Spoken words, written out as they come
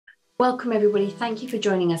Welcome everybody. Thank you for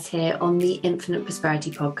joining us here on the Infinite Prosperity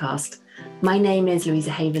Podcast. My name is Louisa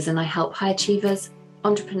Havers and I help high achievers,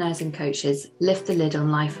 entrepreneurs and coaches lift the lid on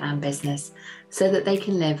life and business so that they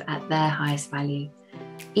can live at their highest value.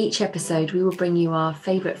 Each episode we will bring you our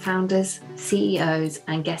favourite founders, CEOs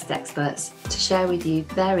and guest experts to share with you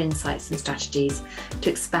their insights and strategies to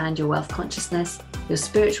expand your wealth consciousness, your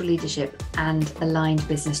spiritual leadership and aligned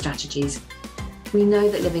business strategies. We know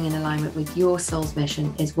that living in alignment with your soul's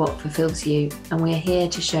mission is what fulfills you, and we are here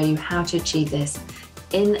to show you how to achieve this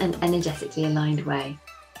in an energetically aligned way.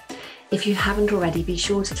 If you haven't already, be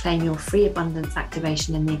sure to claim your free abundance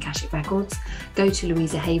activation in the Akashic Records. Go to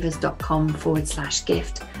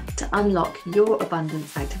louisahavers.com/gift to unlock your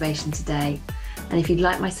abundance activation today. And if you'd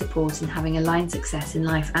like my support in having aligned success in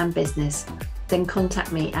life and business, then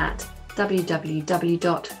contact me at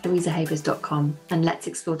www.louisahavers.com and let's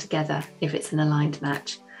explore together if it's an aligned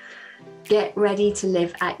match. Get ready to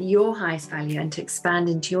live at your highest value and to expand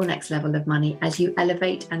into your next level of money as you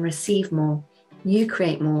elevate and receive more. You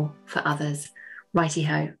create more for others.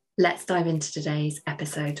 Righty-ho, let's dive into today's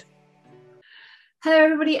episode. Hello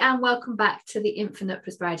everybody and welcome back to the Infinite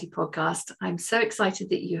Prosperity Podcast. I'm so excited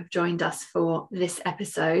that you have joined us for this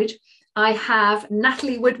episode. I have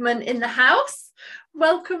Natalie Woodman in the house.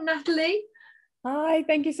 Welcome, Natalie. Hi,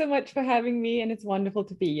 thank you so much for having me, and it's wonderful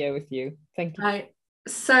to be here with you. Thank you. I'm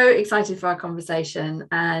so excited for our conversation,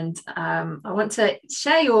 and I want to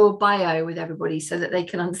share your bio with everybody so that they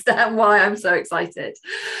can understand why I'm so excited.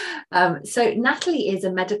 So Natalie is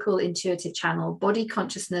a medical intuitive channel, body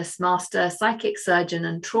consciousness master, psychic surgeon,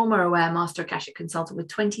 and trauma-aware master Akashic consultant with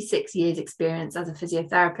 26 years experience as a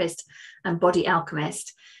physiotherapist and body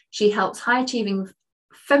alchemist. She helps high-achieving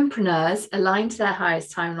fempreneurs align to their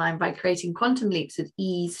highest timeline by creating quantum leaps with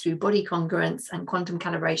ease through body congruence and quantum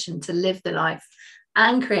calibration to live the life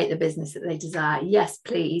and create the business that they desire. Yes,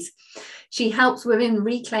 please. She helps women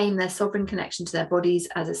reclaim their sovereign connection to their bodies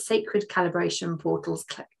as a sacred calibration portals,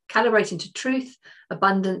 calibrating to truth,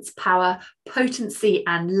 abundance, power, potency,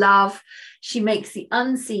 and love. She makes the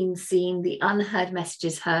unseen seen, the unheard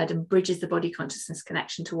messages heard, and bridges the body consciousness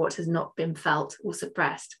connection to what has not been felt or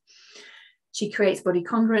suppressed. She creates body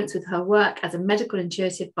congruence with her work as a medical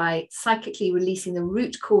intuitive by psychically releasing the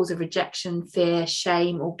root cause of rejection, fear,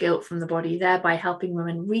 shame, or guilt from the body, thereby helping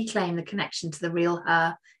women reclaim the connection to the real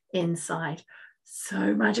her inside.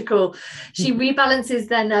 So magical. She rebalances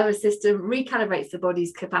their nervous system, recalibrates the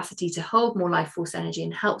body's capacity to hold more life force energy,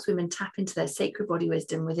 and helps women tap into their sacred body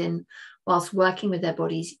wisdom within, whilst working with their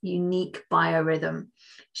body's unique biorhythm.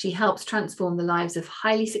 She helps transform the lives of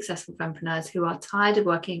highly successful fempreneurs who are tired of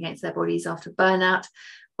working against their bodies after burnout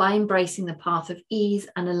by embracing the path of ease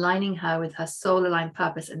and aligning her with her soul-aligned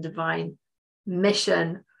purpose and divine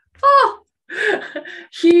mission. Oh,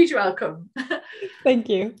 huge welcome. Thank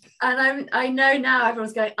you. And I know now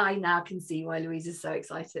everyone's going, I now can see why Louise is so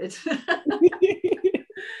excited.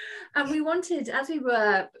 And we wanted, as we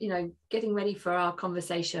were, getting ready for our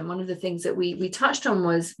conversation, one of the things that we touched on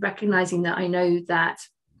was recognizing that I know that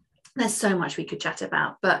there's so much we could chat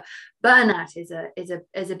about, but burnout is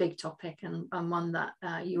a big topic and one that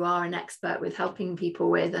you are an expert with helping people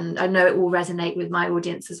with, and I know it will resonate with my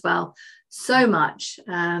audience as well so much.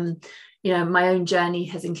 My own journey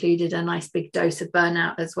has included a nice big dose of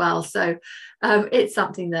burnout as well, so it's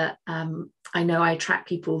something that I know I attract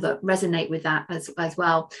people that resonate with that as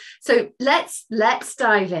well. So let's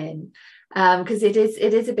dive in. Because it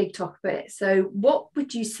is a big topic. So what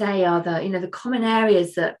would you say are the common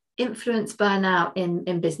areas that influence burnout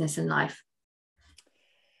in business and life?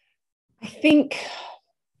 I think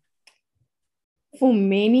for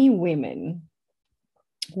many women,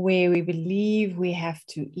 where we believe we have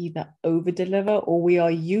to either over-deliver or we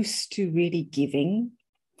are used to really giving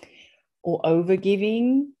or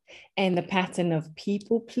over-giving, and the pattern of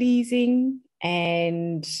people-pleasing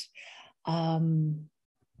and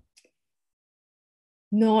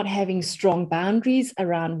not having strong boundaries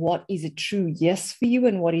around what is a true yes for you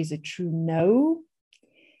and what is a true no,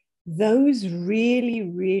 those really,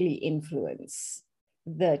 really influence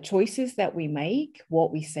the choices that we make,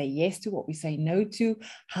 what we say yes to, what we say no to,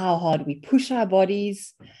 how hard we push our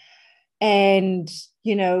bodies. And,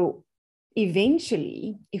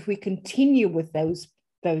 eventually, if we continue with those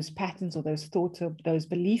patterns or those thoughts or those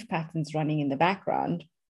belief patterns running in the background,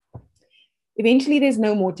 eventually there's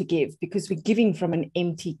no more to give because we're giving from an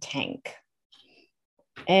empty tank.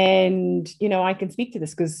 And, I can speak to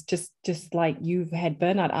this because just like you've had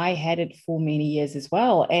burnout, I had it for many years as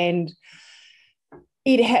well. And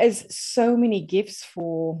it has so many gifts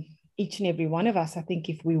for each and every one of us. I think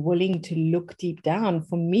if we're willing to look deep down,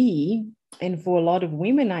 for me and for a lot of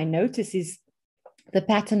women, I notice is the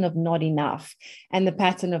pattern of not enough and the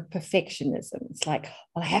pattern of perfectionism. It's like,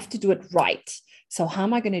 well, I have to do it right. So how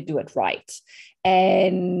am I going to do it right?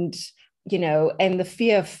 And, and the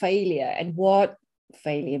fear of failure and what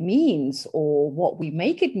failure means or what we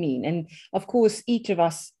make it mean. And of course, each of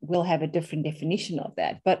us will have a different definition of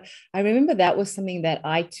that. But I remember that was something that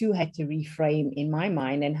I too had to reframe in my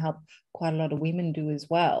mind and help quite a lot of women do as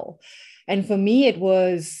well. And for me, it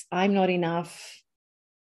was, I'm not enough.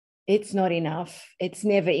 It's not enough. It's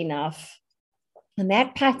never enough. And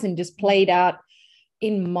that pattern just played out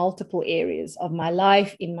in multiple areas of my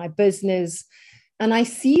life, in my business. And I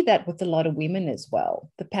see that with a lot of women as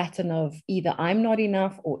well, the pattern of either I'm not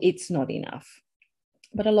enough or it's not enough.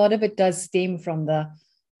 But a lot of it does stem from the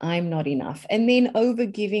I'm not enough. And then over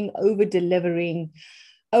giving, over delivering,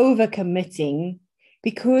 over committing,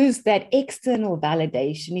 because that external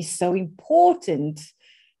validation is so important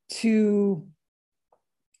to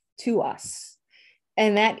us.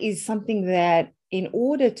 And that is something that in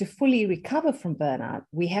order to fully recover from burnout,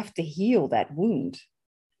 we have to heal that wound.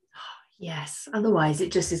 Yes. Otherwise,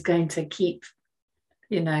 it just is going to keep,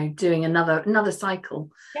 doing another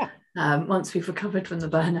cycle. Yeah. Once we've recovered from the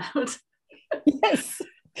burnout. Yes.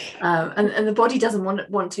 And the body doesn't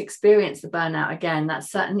want to experience the burnout again.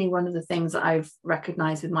 That's certainly one of the things that I've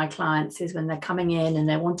recognized with my clients is when they're coming in and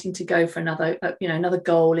they're wanting to go for another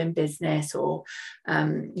goal in business or,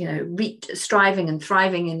 striving and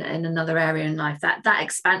thriving in another area in life. That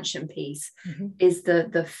expansion piece is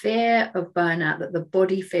the fear of burnout that the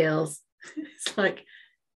body feels. It's like,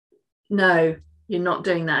 no, you're not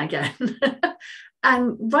doing that again.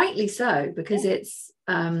 And rightly so, because it's,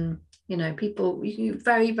 people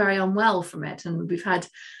very, very unwell from it. And we've had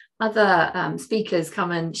other speakers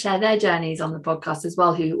come and share their journeys on the podcast as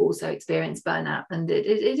well, who also experience burnout. And it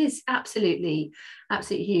is absolutely,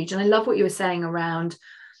 absolutely huge. And I love what you were saying around,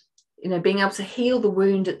 being able to heal the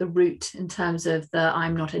wound at the root in terms of the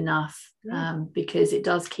I'm not enough, because it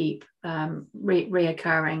does keep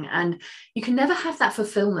reoccurring. And you can never have that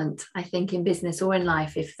fulfillment, I think, in business or in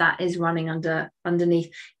life if that is running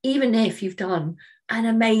underneath, even if you've done an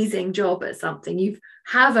amazing job at something, you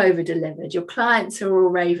have over delivered, your clients are all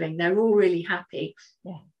raving, they're all really happy.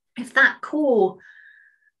 Yeah. If that core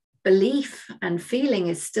belief and feeling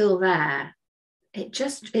is still there,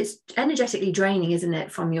 it's energetically draining, isn't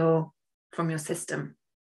it, from your system?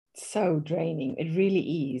 So draining. It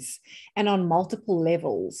really is. And on multiple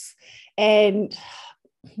levels. And,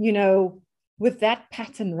 with that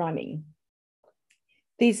pattern running,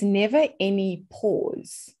 there's never any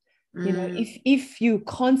pause. If you're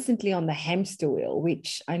constantly on the hamster wheel,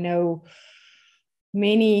 which I know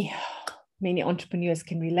many entrepreneurs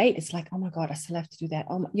can relate, it's like, oh my God, I still have to do that.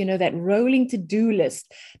 That rolling to-do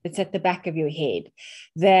list that's at the back of your head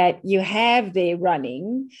that you have there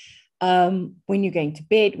running when you're going to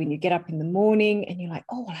bed, when you get up in the morning and you're like,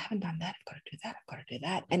 oh, well, I haven't done that. I've got to do that. I've got to do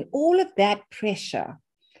that. And all of that pressure,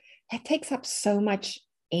 that takes up so much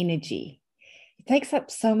energy. It takes up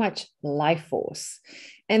so much life force.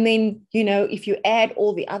 And then, if you add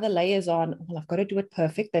all the other layers on, well, I've got to do it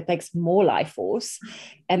perfect, that takes more life force.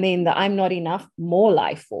 And then the I'm not enough, more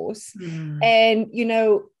life force. And,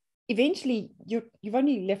 eventually you've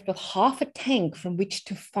only left with half a tank from which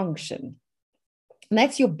to function. And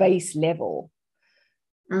that's your base level.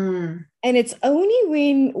 And it's only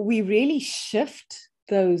when we really shift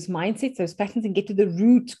those mindsets, those patterns, and get to the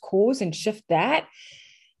root cause and shift that,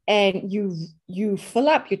 and you fill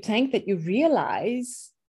up your tank, that you realize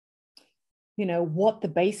what the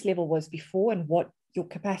base level was before and what your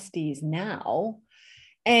capacity is now.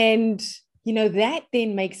 And that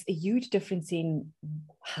then makes a huge difference in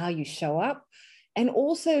how you show up and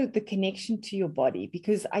also the connection to your body,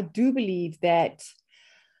 because I do believe that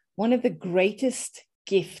one of the greatest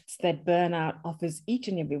gifts that burnout offers each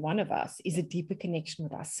and every one of us is a deeper connection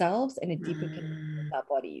with ourselves and a deeper connection with our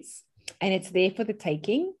bodies. And it's there for the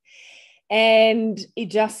taking. And it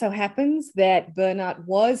just so happens that burnout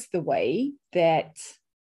was the way that,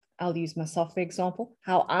 I'll use myself for example,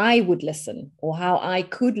 how I would listen or how I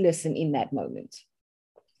could listen in that moment.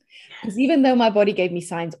 Because even though my body gave me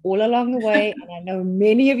signs all along the way, and I know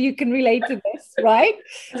many of you can relate to this, right?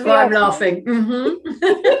 That's why I'm laughing.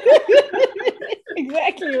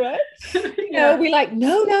 Exactly, right? We're like,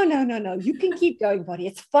 no, you can keep going, body.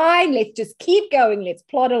 It's fine. Let's just keep going. Let's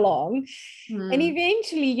plod along. And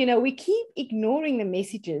eventually, we keep ignoring the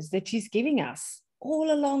messages that she's giving us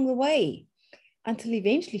all along the way until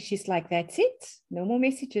eventually she's like, that's it. No more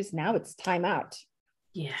messages. Now it's time out.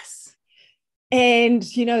 Yes. And,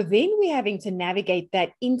 then we're having to navigate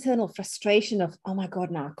that internal frustration of, oh my God,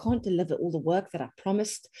 now I can't deliver all the work that I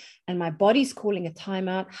promised. And my body's calling a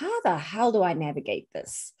timeout. How the hell do I navigate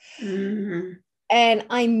this? Mm-hmm. And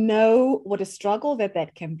I know what a struggle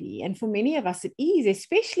that can be. And for many of us, it is,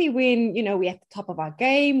 especially when, we're at the top of our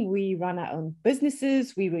game, we run our own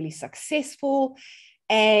businesses, we're really successful.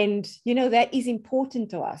 And, that is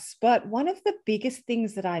important to us. But one of the biggest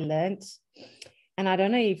things that I learned, and I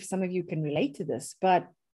don't know if some of you can relate to this, but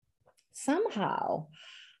somehow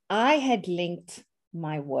I had linked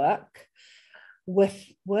my work with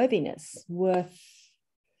worthiness, with,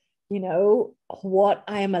 what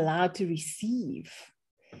I am allowed to receive.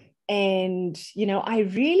 And, I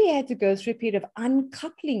really had to go through a period of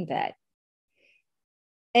uncoupling that.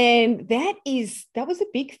 And that was a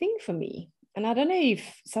big thing for me. And I don't know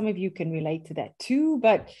if some of you can relate to that too,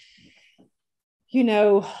 but,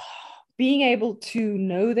 being able to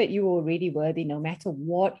know that you're already worthy no matter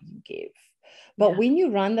what you give. But when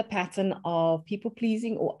you run the pattern of people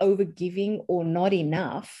pleasing or over giving or not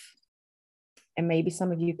enough, and maybe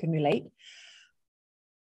some of you can relate,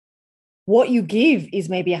 what you give is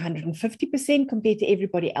maybe 150% compared to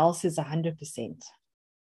everybody else's 100%.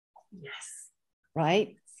 Yes.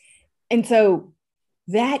 Right? And so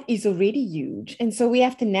that is already huge. And so we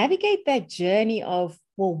have to navigate that journey of,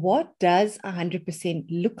 well, what does 100%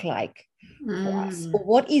 look like for us? Or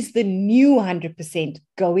what is the new 100%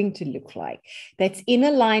 going to look like? That's in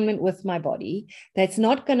alignment with my body, that's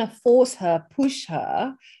not going to push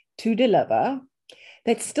her to deliver,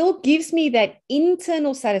 that still gives me that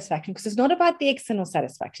internal satisfaction, because it's not about the external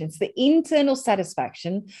satisfaction. It's the internal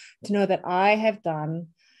satisfaction to know that I have done,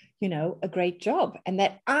 a great job and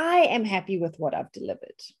that I am happy with what I've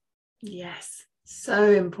delivered. Yes.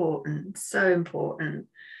 So important. So important.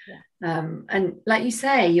 Yeah. And like you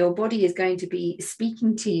say, your body is going to be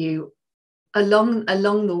speaking to you along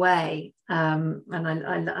the way. And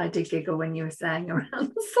I did giggle when you were saying around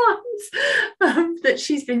the signs that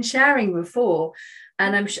she's been sharing before.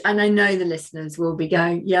 And I know the listeners will be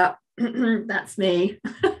going, yeah, that's me.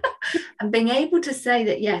 And being able to say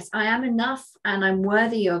that, yes, I am enough and I'm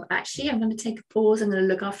worthy of, actually, I'm going to take a pause. I'm going to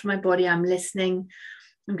look after my body. I'm listening.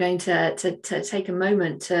 I'm going to take a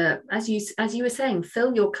moment to, as you were saying,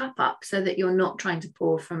 fill your cup up so that you're not trying to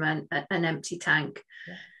pour from an empty tank.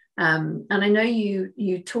 Yeah. And I know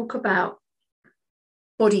you talk about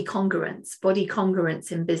body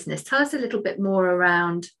congruence in business. Tell us a little bit more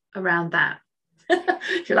around that.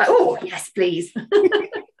 You're like, oh, yes, please.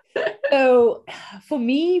 So for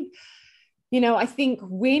me, I think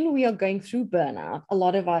when we are going through burnout, a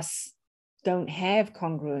lot of us don't have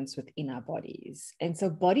congruence within our bodies. And so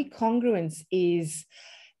body congruence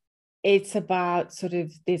it's about sort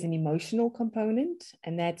of, there's an emotional component,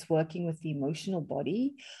 and that's working with the emotional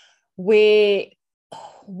body, where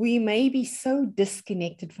we may be so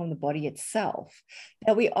disconnected from the body itself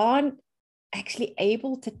that we aren't actually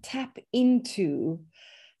able to tap into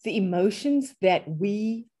the emotions that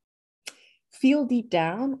we feel deep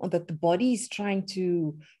down, or that the body is trying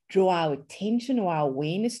to draw our attention or our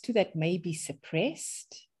awareness to, that may be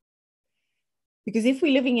suppressed. Because if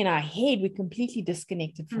we're living in our head, we're completely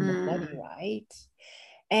disconnected from the body, right?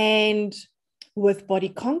 And with body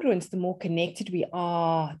congruence, the more connected we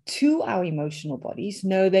are to our emotional bodies,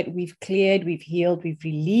 know that we've cleared, we've healed, we've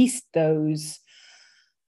released those,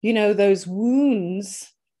 those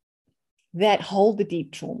wounds that hold the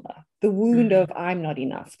deep trauma, the wound of I'm not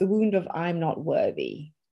enough, the wound of I'm not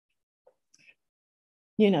worthy,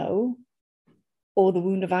 or the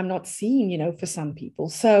wound of I'm not seen, for some people.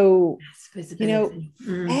 So,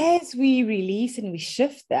 as we release and we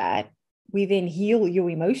shift that, we then heal your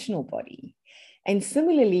emotional body. And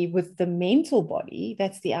similarly with the mental body,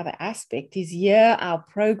 that's the other aspect, is our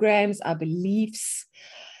programs, our beliefs,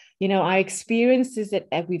 our experiences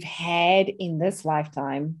that we've had in this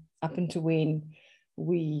lifetime up until when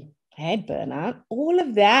we had burnout, all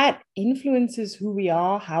of that influences who we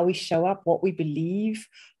are, how we show up, what we believe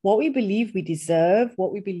we deserve,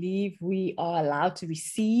 what we believe we are allowed to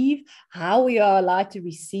receive, how we are allowed to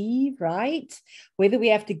receive, right? Whether we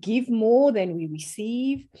have to give more than we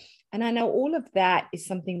receive. And I know all of that is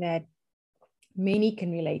something that many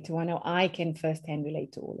can relate to. I know I can firsthand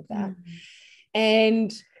relate to all of that.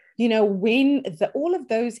 And when all of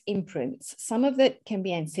those imprints, some of it can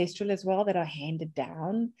be ancestral as well, that are handed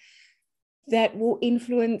down, that will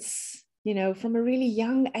influence, from a really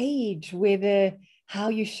young age, whether how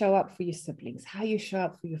you show up for your siblings, how you show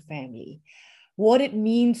up for your family, what it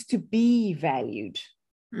means to be valued,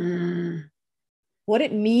 what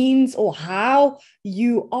it means, or how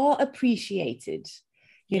you are appreciated,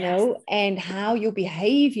 and how your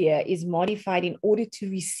behavior is modified in order to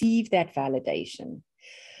receive that validation.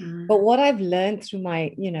 But what I've learned through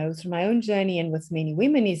my own journey and with many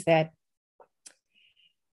women is that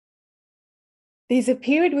there's a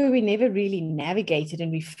period where we never really navigated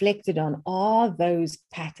and reflected on, are those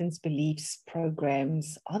patterns, beliefs,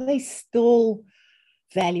 programs, are they still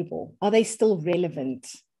valuable? Are they still relevant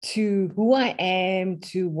to who I am,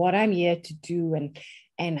 to what I'm here to do,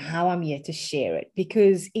 and how I'm here to share it?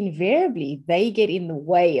 Because invariably they get in the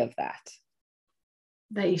way of that.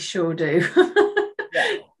 They sure do.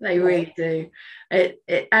 Yeah. They really do. I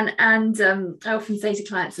often say to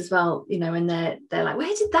clients as well, when they're like,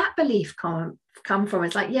 where did that belief come from?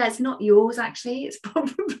 It's like, yeah, it's not yours actually. It's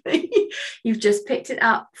probably you've just picked it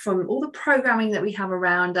up from all the programming that we have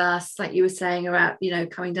around us, like you were saying about,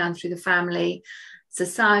 coming down through the family,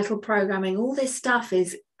 societal programming. All this stuff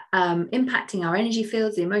is impacting our energy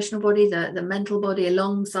fields, the emotional body, the mental body,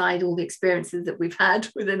 alongside all the experiences that we've had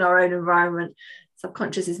within our own environment.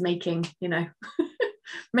 Subconscious is making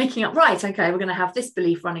making up, right, okay, we're going to have this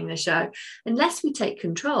belief running the show. Unless we take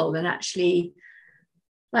control and actually,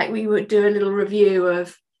 like we would do a little review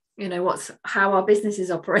of, how our business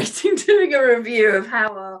is operating, doing a review of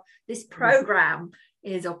how this program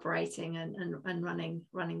is operating and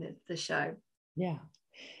running the show. Yeah.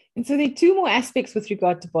 And so there are two more aspects with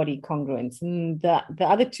regard to body congruence. And the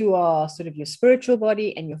other two are sort of your spiritual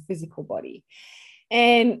body and your physical body.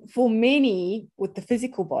 And for many with the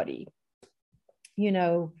physical body,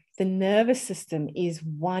 the nervous system is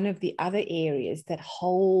one of the other areas that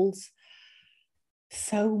holds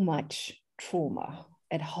so much trauma.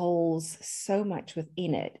 It holds so much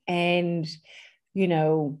within it. And,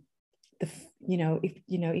 if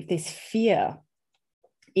there's fear,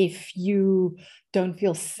 if you don't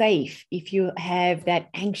feel safe, if you have that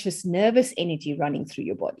anxious, nervous energy running through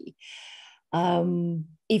your body,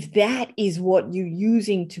 if that is what you're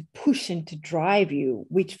using to push and to drive you,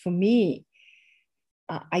 which for me,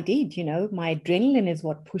 I did, my adrenaline is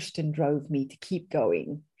what pushed and drove me to keep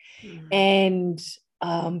going. And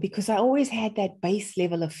because I always had that base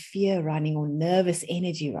level of fear running or nervous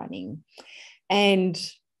energy running. And,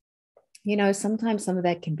 sometimes some of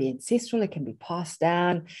that can be ancestral, it can be passed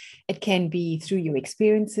down, it can be through your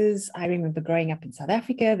experiences. I remember growing up in South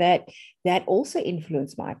Africa that also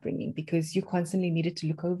influenced my upbringing, because you constantly needed to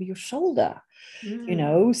look over your shoulder,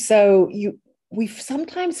 so we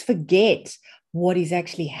sometimes forget what is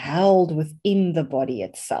actually held within the body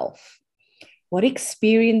itself. What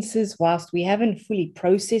experiences, whilst we haven't fully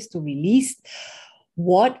processed or released,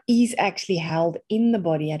 what is actually held in the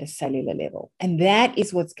body at a cellular level. And that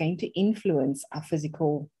is what's going to influence our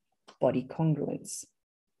physical body congruence.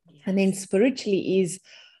 Yes. And then spiritually is,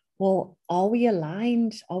 well, are we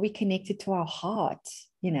aligned? Are we connected to our heart?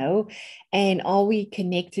 And are we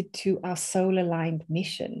connected to our soul-aligned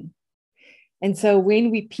mission? And so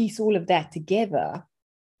when we piece all of that together,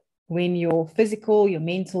 when your physical, your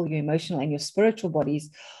mental, your emotional, and your spiritual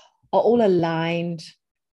bodies are all aligned,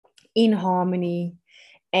 in harmony,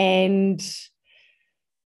 and,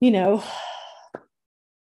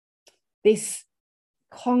 this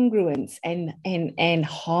congruence and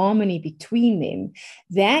harmony between them,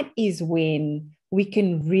 that is when we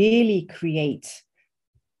can really create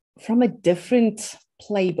from a different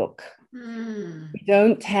playbook. We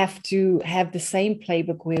don't have to have the same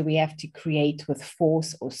playbook where we have to create with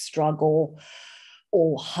force or struggle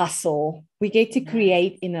or hustle. We get to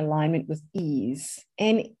create in alignment with ease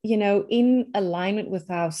and, in alignment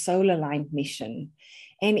with our soul-aligned mission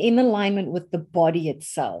and in alignment with the body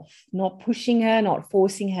itself, not pushing her, not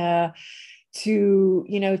forcing her to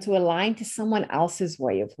align to someone else's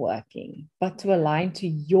way of working, but to align to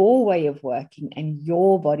your way of working and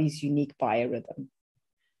your body's unique biorhythm.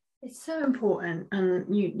 It's so important.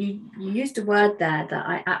 And you used a word there that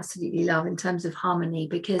I absolutely love in terms of harmony,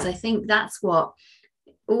 because I think that's what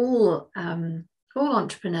all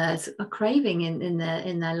entrepreneurs are craving in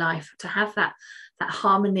their life, to have that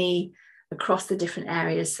harmony across the different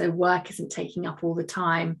areas. So work isn't taking up all the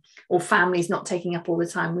time, or family's not taking up all the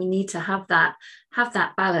time. We need to have that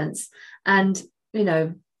balance. And,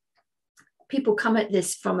 people come at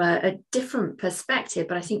this from a different perspective,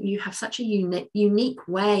 but I think you have such a unique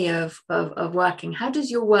way of working. How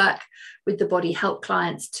does your work with the body help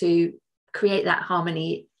clients to create that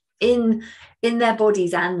harmony in their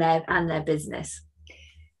bodies and their business?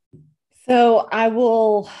 So I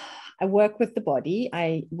work with the body.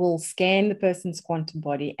 I will scan the person's quantum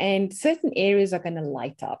body, and certain areas are going to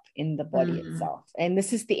light up in the body itself. And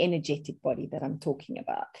this is the energetic body that I'm talking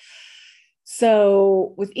about.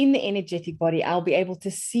 So within the energetic body, I'll be able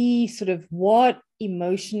to see sort of what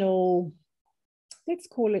emotional let's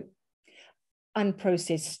call it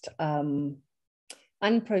unprocessed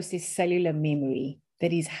cellular memory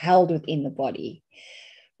that is held within the body.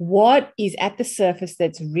 What is at the surface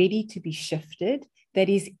that's ready to be shifted, that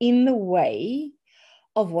is in the way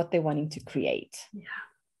of what they're wanting to create? Yeah.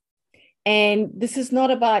 And this is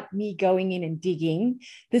not about me going in and digging.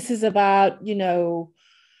 This is about,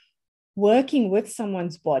 working with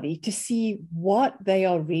someone's body to see what they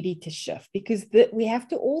are ready to shift, because we have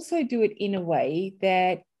to also do it in a way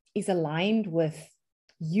that is aligned with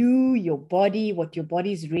you, your body, what your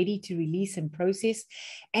body is ready to release and process,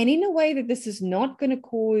 and in a way that this is not going to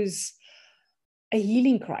cause a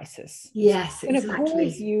healing crisis. Yes, it's going to exactly.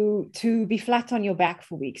 cause you to be flat on your back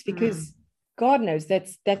for weeks, because God knows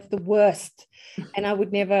that's the worst. And I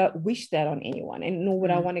would never wish that on anyone, and nor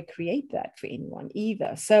would I want to create that for anyone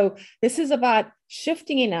either. So this is about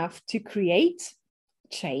shifting enough to create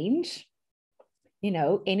change,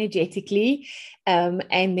 energetically, and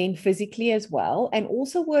then physically as well, and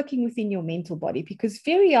also working within your mental body, because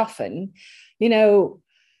very often,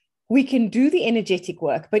 we can do the energetic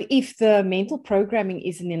work, but if the mental programming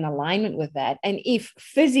isn't in alignment with that, and if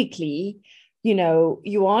physically,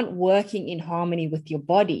 you aren't working in harmony with your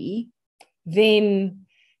body, then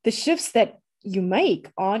the shifts that you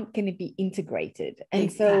make aren't going to be integrated. And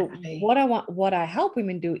exactly. So what I help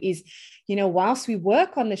women do is, whilst we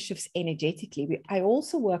work on the shifts energetically, I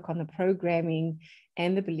also work on the programming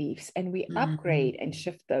and the beliefs, and we upgrade and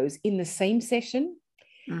shift those in the same session,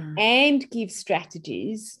 and give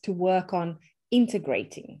strategies to work on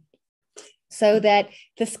integrating so that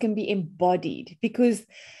this can be embodied, because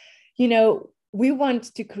we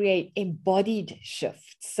want to create embodied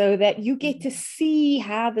shifts so that you get to see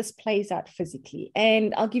how this plays out physically.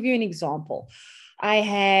 And I'll give you an example. I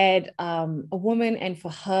had a woman, and for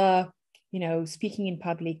her, speaking in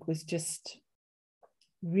public was just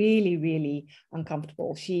really, really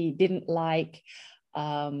uncomfortable. She didn't like,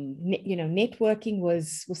 networking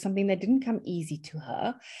was something that didn't come easy to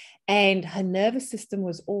her, and her nervous system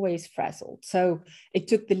was always frazzled. So it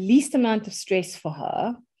took the least amount of stress for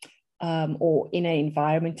her, or in an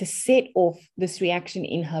environment, to set off this reaction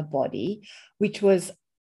in her body, which was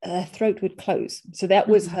her throat would close. So that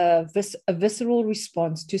was a visceral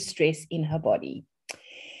response to stress in her body.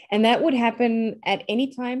 And that would happen at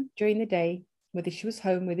any time during the day, whether she was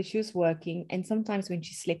home, whether she was working, and sometimes when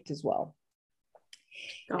she slept as well.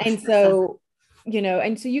 Gosh, and so,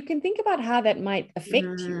 you can think about how that might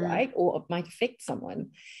affect you, right? Or it might affect someone.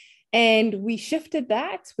 And we shifted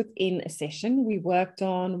that within a session. We worked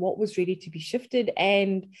on what was ready to be shifted,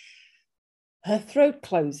 and her throat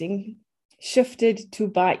closing shifted to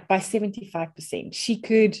by 75%. She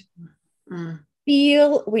could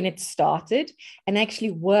feel when it started and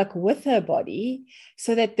actually work with her body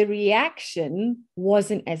so that the reaction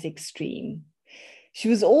wasn't as extreme. She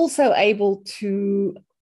was also able to,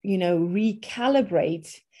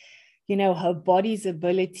 recalibrate, her body's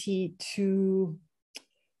ability to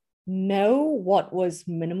know what was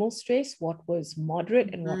minimal stress, what was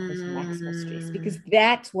moderate, and what was maximal stress, because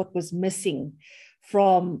that's what was missing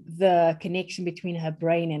from the connection between her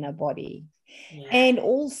brain and her body. Yeah. And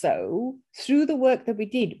also, through the work that we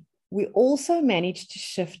did, we also managed to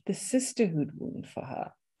shift the sisterhood wound for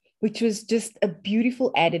her, which was just a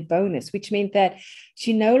beautiful added bonus, which meant that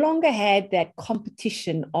she no longer had that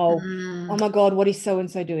competition of, oh my God, what is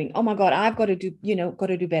so-and-so doing? Oh my God, I've got to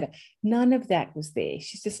do better. None of that was there.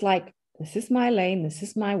 She's just like, this is my lane. This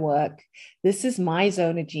is my work. This is my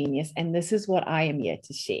zone of genius. And this is what I am here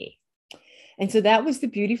to share. And so that was the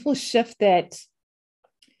beautiful shift that,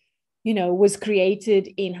 was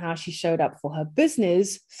created in how she showed up for her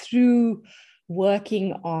business through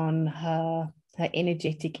working on her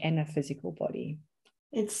energetic and her physical body.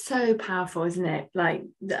 It's so powerful, isn't it? Like,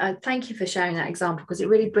 thank you for sharing that example, because it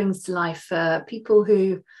really brings to life for people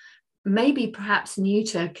who may be perhaps new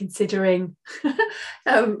to considering,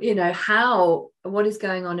 how what is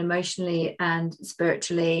going on emotionally and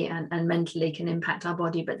spiritually and mentally can impact our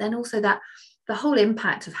body, but then also that the whole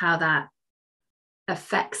impact of how that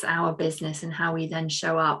affects our business and how we then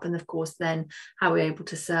show up, and of course then how we're able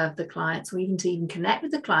to serve the clients, or even to connect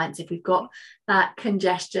with the clients if we've got that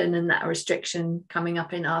congestion and that restriction coming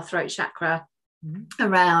up in our throat chakra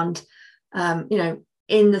around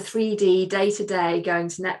in the 3D day-to-day, going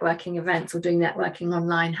to networking events or doing networking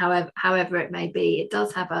online, however it may be. It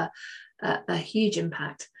does have a huge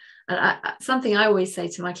impact. And something I always say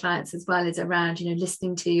to my clients as well is around,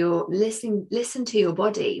 listen to your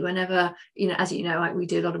body whenever, as you know, like we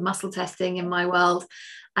do a lot of muscle testing in my world.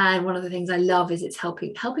 And one of the things I love is it's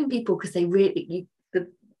helping people, because they really,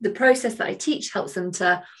 the process that I teach helps them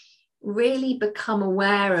to really become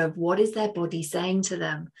aware of what is their body saying to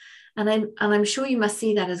them. And I'm sure you must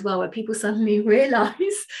see that as well, where people suddenly realize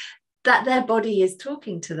that their body is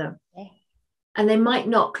talking to them. Yeah. And they might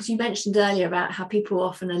not, because you mentioned earlier about how people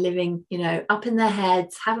often are living, up in their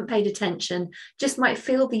heads, haven't paid attention, just might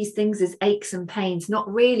feel these things as aches and pains,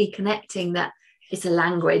 not really connecting that it's a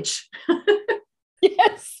language.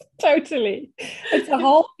 Yes, totally. It's a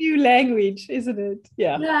whole new language, isn't it?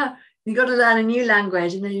 Yeah. Yeah. You got to learn a new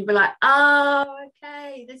language, and then you'll be like, oh,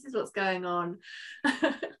 okay, this is what's going on.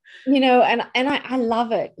 And I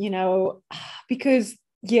love it, because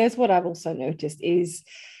here's what I've also noticed is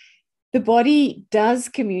the body does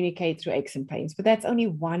communicate through aches and pains, but that's only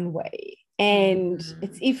one way. And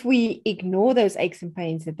it's if we ignore those aches and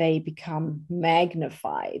pains that they become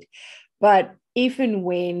magnified. But if and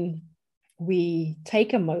when we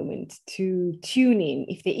take a moment to tune in,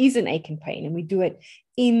 if there is an ache and pain, and we do it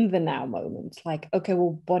in the now moment, like, okay,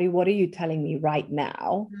 well, body, what are you telling me right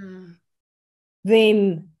now?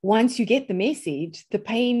 Then once you get the message, the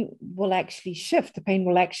pain will actually shift. The pain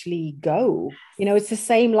will actually go. It's the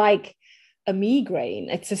same like a migraine.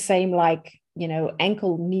 It's the same like,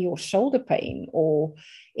 ankle, knee, or shoulder pain, or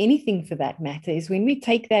anything for that matter, is when we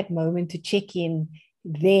take that moment to check in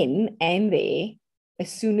then and there,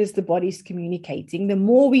 as soon as the body's communicating, the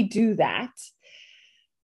more we do that,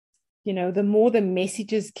 the more the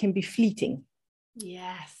messages can be fleeting.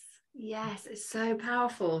 Yes, it's so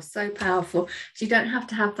powerful, so powerful. So you don't have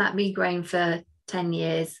to have that migraine for 10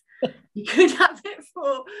 years. You could have it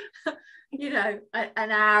for,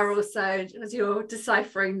 an hour or so as you're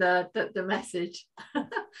deciphering the message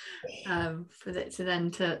for it to then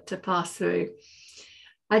to pass through.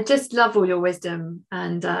 I just love all your wisdom,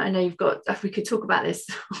 and I know we could talk about this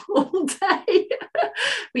all day,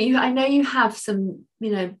 but I know you have some,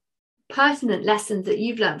 pertinent lessons that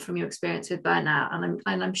you've learned from your experience with burnout,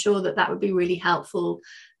 and I'm sure that would be really helpful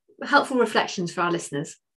reflections for our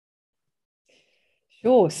listeners.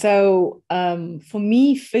 Sure. So for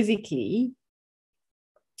me, physically,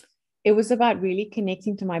 it was about really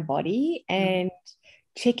connecting to my body and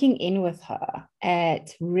checking in with her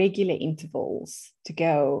at regular intervals to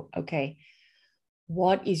go, okay,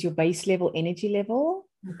 what is your base level energy level?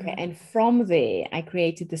 Okay. And from there, I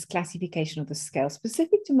created this classification of the scale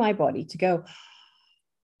specific to my body to go,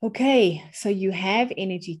 okay, so you have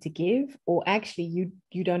energy to give, or actually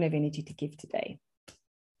you don't have energy to give today.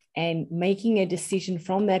 And making a decision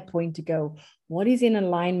from that point to go, what is in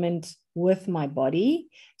alignment with my body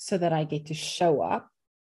so that I get to show up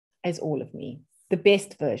as all of me, the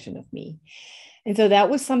best version of me. And so that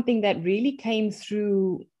was something that really came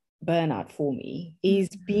through burnout for me, is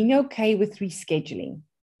being okay with rescheduling.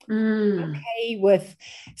 Okay with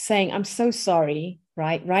saying, I'm so sorry,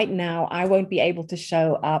 right now I won't be able to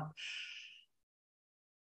show up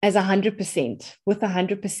as 100%, with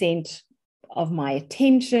 100% of my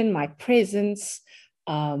attention, my presence,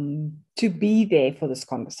 to be there for this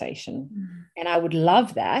conversation. And I would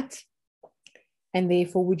love that. And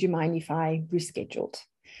therefore, would you mind if I rescheduled?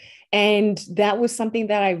 And that was something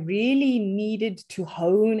that I really needed to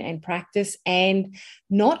hone and practice and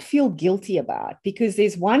not feel guilty about, because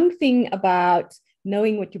there's one thing about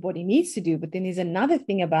knowing what your body needs to do, but then there's another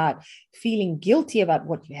thing about feeling guilty about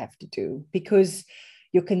what you have to do because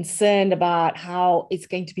you're concerned about how it's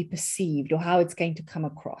going to be perceived or how it's going to come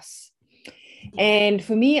across. And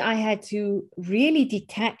for me, I had to really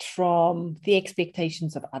detach from the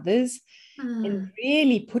expectations of others and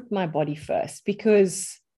really put my body first,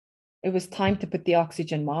 because it was time to put the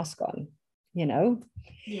oxygen mask on,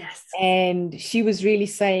 Yes. And she was really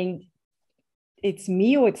saying, it's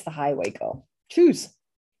me or it's the highway, girl. Choose.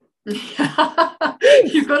 You've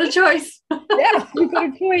got a choice. Yeah, you've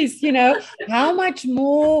got a choice. How much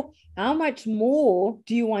more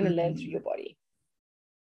do you want to learn through your body?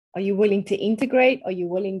 Are you willing to integrate? Are you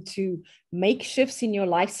willing to make shifts in your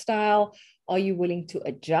lifestyle? Are you willing to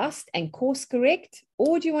adjust and course correct?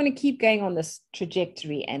 Or do you want to keep going on this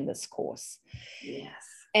trajectory and this course? Yes.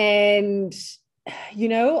 And,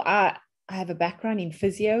 I have a background in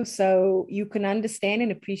physio, so you can understand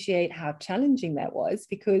and appreciate how challenging that was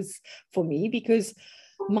because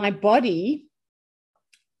my body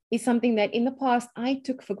is something that in the past I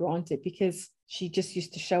took for granted because she just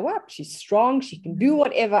used to show up. She's strong. She can do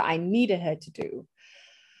whatever I needed her to do.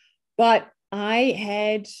 But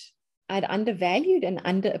I'd undervalued and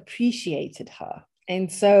underappreciated her. And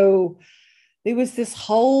so there was this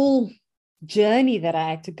whole journey that I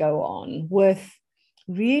had to go on with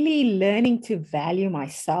really learning to value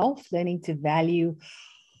myself, learning to value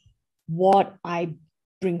what I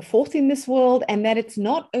bring forth in this world, and that it's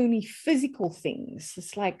not only physical things.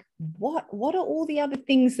 It's like, what are all the other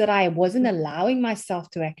things that I wasn't allowing myself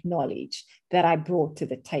to acknowledge that I brought to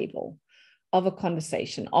the table of a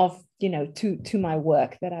conversation, of, to my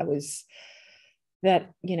work that I was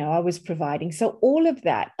providing. So all of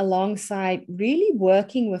that, alongside really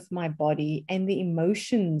working with my body and the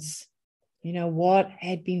emotions, what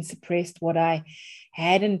had been suppressed, what I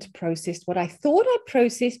hadn't processed, what I thought I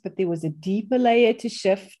processed, but there was a deeper layer to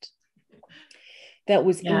shift that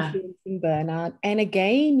was influencing burnout. And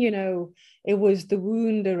again, it was the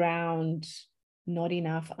wound around not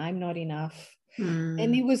enough, I'm not enough.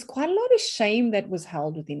 And there was quite a lot of shame that was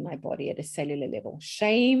held within my body at a cellular level.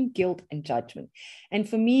 Shame, guilt, and judgment. And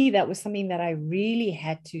for me, that was something that I really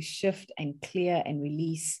had to shift and clear and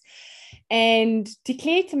release, and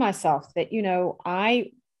declare to myself that,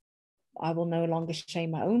 I will no longer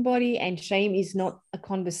shame my own body, and shame is not a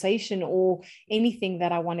conversation or anything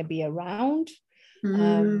that I want to be around.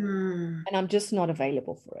 And I'm just not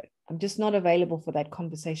available for it. I'm just not available for that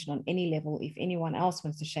conversation on any level. If anyone else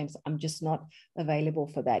wants to shame, I'm just not available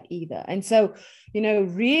for that either. And so,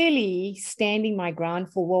 really standing my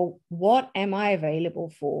ground for, well, what am I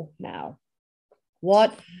available for now?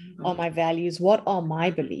 What are my values? What are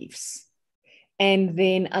my beliefs? And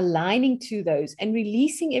then aligning to those and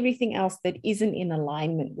releasing everything else that isn't in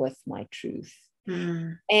alignment with my truth.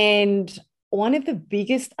 And one of the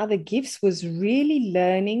biggest other gifts was really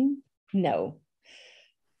learning no.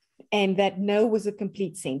 And that no was a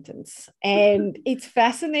complete sentence. And it's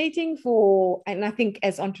fascinating and I think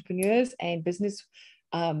as entrepreneurs and business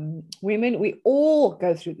women, we all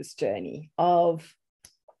go through this journey of,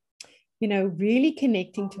 really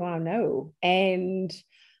connecting to our no. And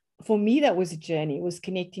for me, that was a journey. It was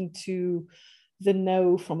connecting to the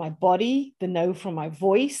no from my body, the no from my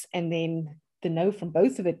voice, and then the no from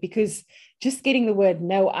both of it, because just getting the word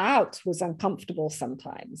no out was uncomfortable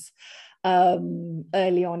sometimes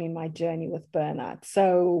early on in my journey with burnout.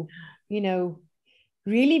 So,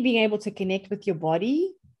 really being able to connect with your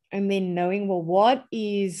body, and then knowing, well, what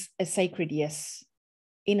is a sacred yes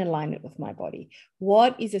in alignment with my body?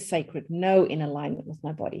 What is a sacred no in alignment with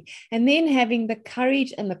my body? And then having the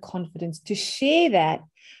courage and the confidence to share that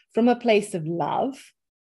from a place of love,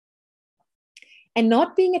 and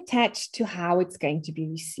not being attached to how it's going to be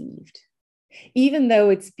received. Even though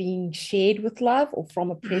it's being shared with love or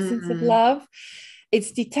from a presence of love,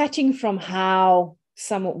 it's detaching from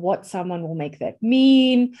what someone will make that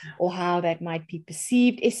mean, or how that might be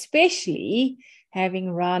perceived, especially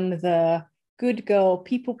having run the good girl,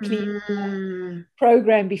 people please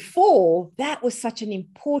program before. That was such an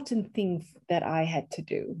important thing that I had to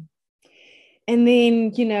do. And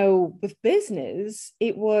then, with business,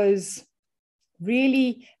 it was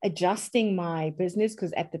really adjusting my business,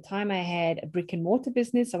 because at the time I had a brick and mortar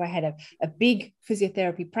business. So I had a big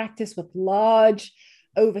physiotherapy practice with large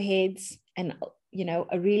overheads and,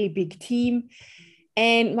 a really big team.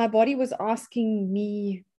 And my body was asking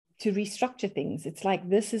me to restructure things. It's like,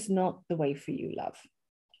 this is not the way for you, love.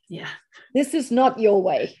 Yeah. This is not your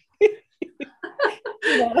way.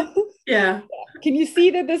 Yeah. Can you see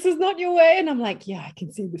that this is not your way? And I'm like, yeah, I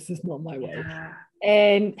can see this is not my way. Yeah.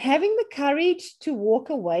 And having the courage to walk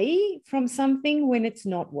away from something when it's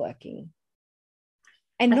not working,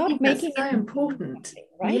 and not making that's so important,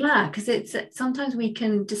 right? Yeah, because it's sometimes we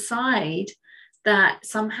can decide that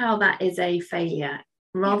somehow that is a failure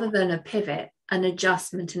rather than a pivot, an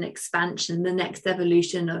adjustment, an expansion, the next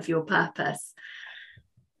evolution of your purpose.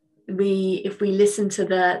 If we listen to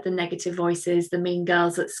the negative voices, the mean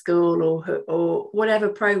girls at school, or whatever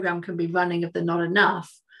program can be running of the not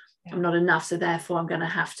enough, I'm not enough, so therefore I'm going to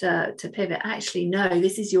have to pivot. Actually, no,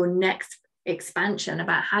 this is your next expansion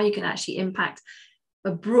about how you can actually impact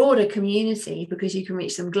a broader community, because you can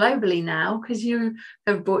reach them globally now, because you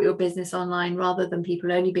have brought your business online rather than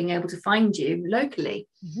people only being able to find you locally.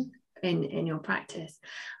 In your practice.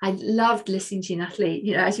 I loved listening to you,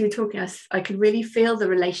 Natalie. As you were talking, I could really feel the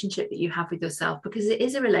relationship that you have with yourself, because it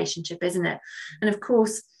is a relationship, isn't it? And of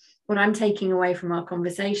course, what I'm taking away from our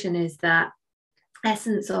conversation is that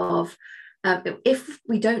essence of if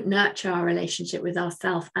we don't nurture our relationship with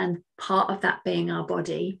ourselves, and part of that being our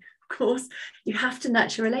body, of course, you have to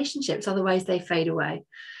nurture relationships, otherwise they fade away.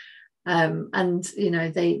 And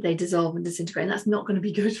they dissolve and disintegrate, and that's not going to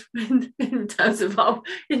be good in terms of our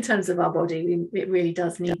body. It really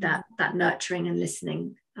does need that nurturing and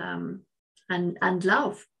listening, and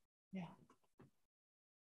love.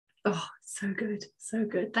 Oh, so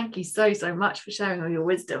good. Thank you so much for sharing all your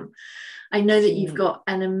wisdom. I know that you've got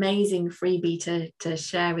an amazing freebie to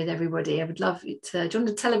share with everybody. I would love you to. Do you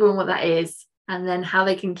want to tell everyone what that is, and then how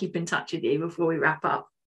they can keep in touch with you before we wrap up?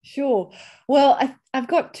 Sure. Well, I've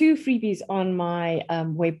got 2 freebies on my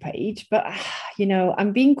webpage, but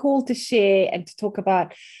I'm being called to share and to talk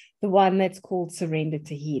about the one that's called Surrender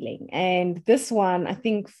to Healing. And this one, I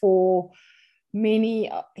think for many,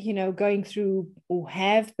 going through or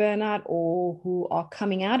have burnout or who are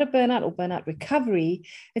coming out of burnout or burnout recovery,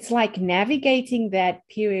 it's like navigating that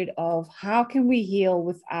period of how can we heal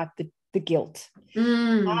without the guilt.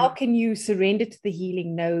 How can you surrender to the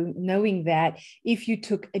healing, knowing that if you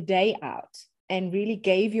took a day out and really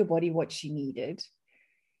gave your body what she needed,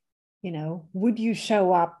 would you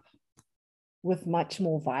show up with much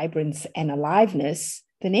more vibrance and aliveness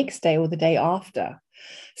the next day or the day after?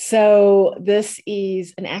 So this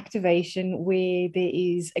is an activation where there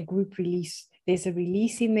is a group release. There's a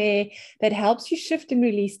release in there that helps you shift and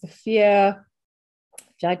release the fear,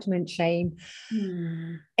 judgment, shame,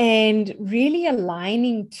 and really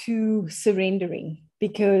aligning to surrendering,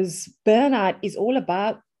 because burnout is all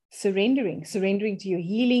about surrendering to your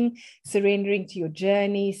healing, surrendering to your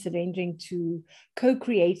journey, surrendering to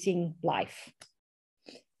co-creating life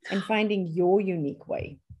and finding your unique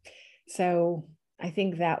way. So I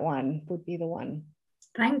think that one would be the one.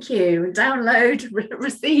 Thank you. Download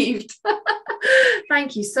received.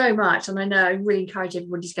 Thank you so much. And I know I really encourage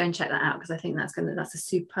everybody to go and check that out, because I think that's a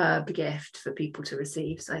superb gift for people to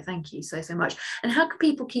receive. So thank you so much. And how can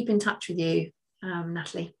people keep in touch with you,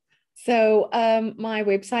 Natalie? So my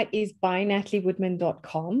website is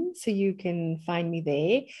bynataliewoodman.com. So you can find me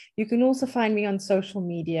there. You can also find me on social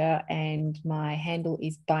media, and my handle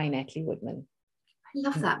is by Natalie Woodman. I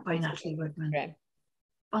love that, by Natalie Woodman. Yeah.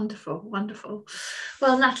 Wonderful.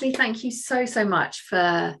 Well, Natalie, thank you so much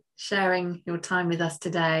for sharing your time with us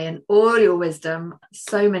today and all your wisdom.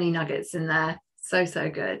 So many nuggets in there. So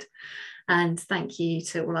good. And thank you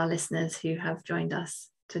to all our listeners who have joined us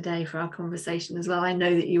today for our conversation as well. I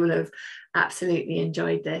know that you will have absolutely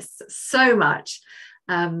enjoyed this so much.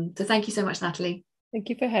 So thank you so much, Natalie. Thank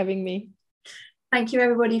you for having me. Thank you,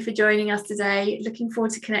 everybody, for joining us today. Looking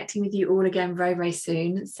forward to connecting with you all again very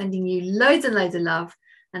soon. Sending you loads and loads of love.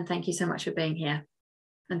 And thank you so much for being here.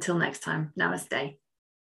 Until next time, namaste.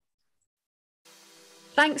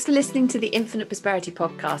 Thanks for listening to the Infinite Prosperity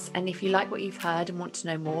Podcast. And if you like what you've heard and want to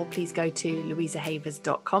know more, please go to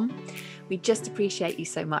louisahavers.com. We just appreciate you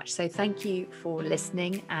so much. So thank you for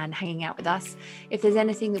listening and hanging out with us. If there's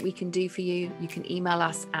anything that we can do for you, you can email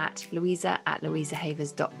us at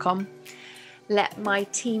louisa@louisahavers.com. Let my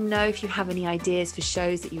team know if you have any ideas for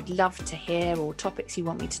shows that you'd love to hear or topics you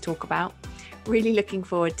want me to talk about. Really looking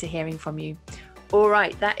forward to hearing from you. All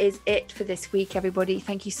right, that is it for this week, everybody.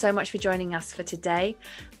 Thank you so much for joining us for today.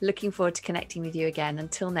 Looking forward to connecting with you again.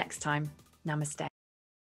 Until next time, namaste.